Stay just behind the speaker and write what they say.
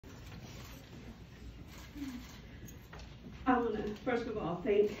I want to, first of all,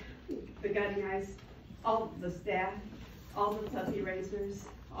 thank the Guiding Eyes, all the staff, all the puppy raisers,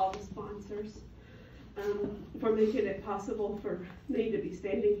 all the sponsors, for making it possible for me to be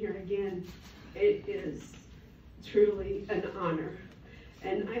standing here again. It is truly an honor.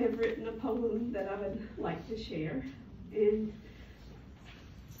 And I have written a poem that I would like to share. And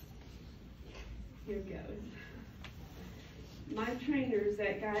here goes. My trainers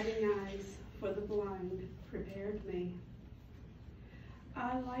at Guiding Eyes for the Blind prepared me.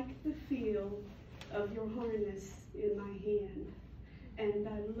 I like the feel of your harness in my hand, and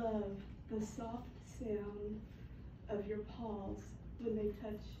I love the soft sound of your paws when they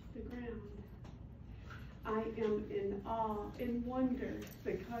touch the ground. I am in awe and wonder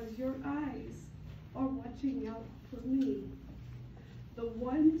because your eyes are watching out for me, the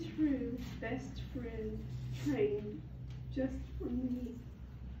one true best friend trained just for me.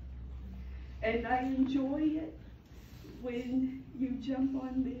 And I enjoy it when you jump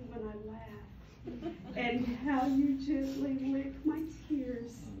on me when I laugh, and how you gently lick my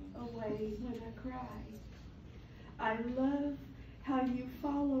tears away when I cry. I love how you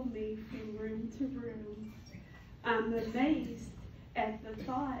follow me from room to room. I'm amazed at the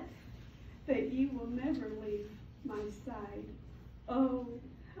thought that you will never leave my side. Oh,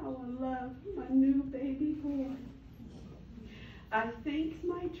 how I love my new baby boy. I thank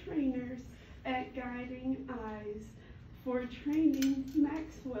my trainers at Guiding Eyes for training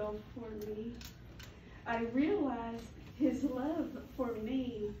Maxwell for me. I realize his love for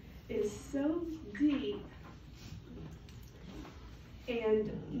me is so deep,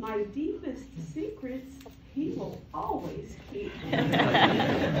 and my deepest secrets he will always keep.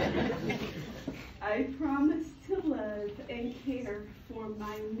 I promise to love and care for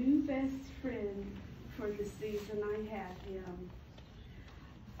my new best friend for the season I have him.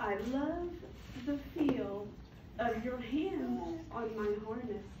 I love the feel of your hands on my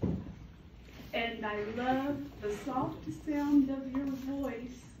harness, and I love the soft sound of your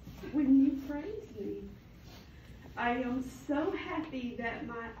voice when you praise me. I am so happy that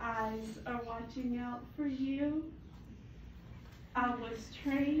my eyes are watching out for you. I was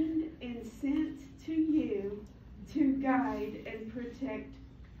trained and sent to you to guide and protect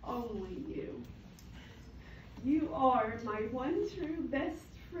only you. You are my one true best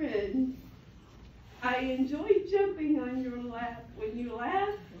friend. I enjoy jumping on your lap when you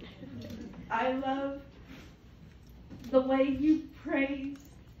laugh. I love the way you praise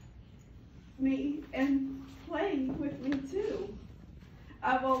me and play with me too.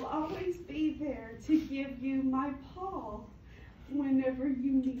 I will always be there to give you my paw whenever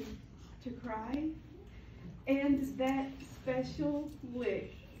you need to cry, and that special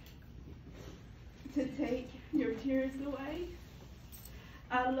lick to take your tears away.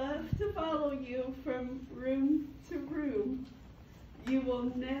 I love to follow you from room to room. You will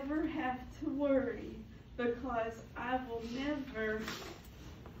never have to worry because I will never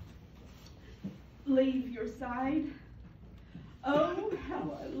leave your side. Oh,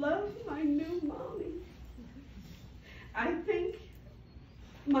 how I love my new mommy. I thank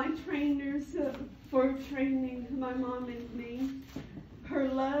my trainers for training my mom and me. Her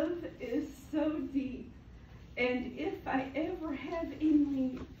love is so deep. And if I ever have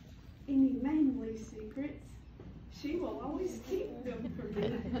any manly secrets, she will always keep them for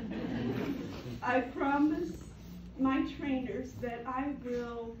me. I promise my trainers that I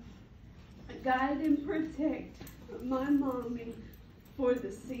will guide and protect my mommy for the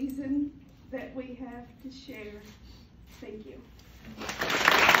season that we have to share. Thank you.